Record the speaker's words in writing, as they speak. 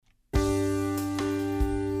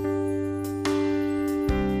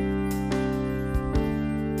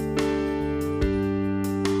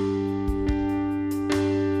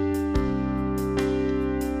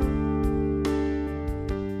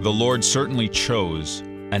the Lord certainly chose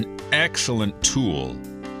an excellent tool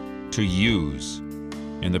to use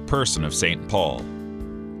in the person of St. Paul.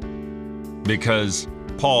 Because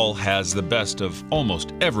Paul has the best of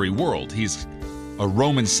almost every world. He's a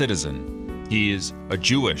Roman citizen. He is a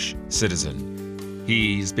Jewish citizen.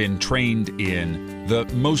 He's been trained in the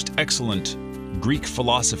most excellent Greek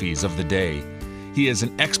philosophies of the day. He is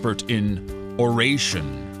an expert in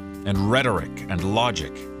oration and rhetoric and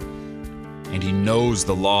logic. And he knows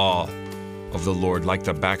the law of the Lord like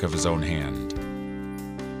the back of his own hand.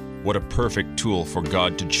 What a perfect tool for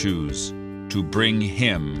God to choose to bring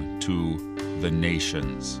him to the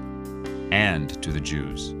nations and to the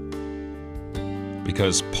Jews.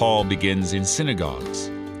 Because Paul begins in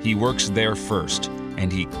synagogues. He works there first,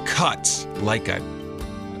 and he cuts like a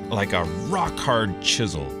rock-hard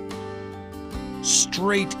chisel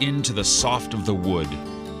straight into the soft of the wood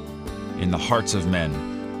in the hearts of men,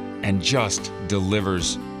 and just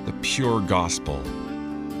delivers the pure gospel.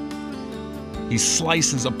 He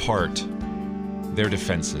slices apart their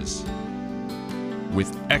defenses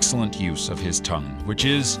with excellent use of his tongue, which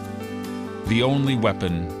is the only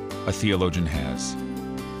weapon a theologian has.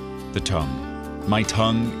 The tongue. My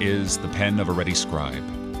tongue is the pen of a ready scribe.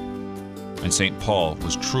 And St. Paul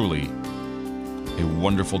was truly a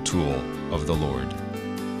wonderful tool of the Lord.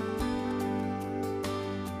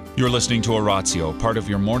 You're listening to Oratio, part of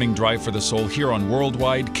your morning drive for the soul here on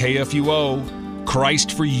Worldwide KFUO.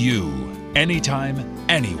 Christ for you, anytime,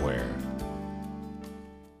 anywhere.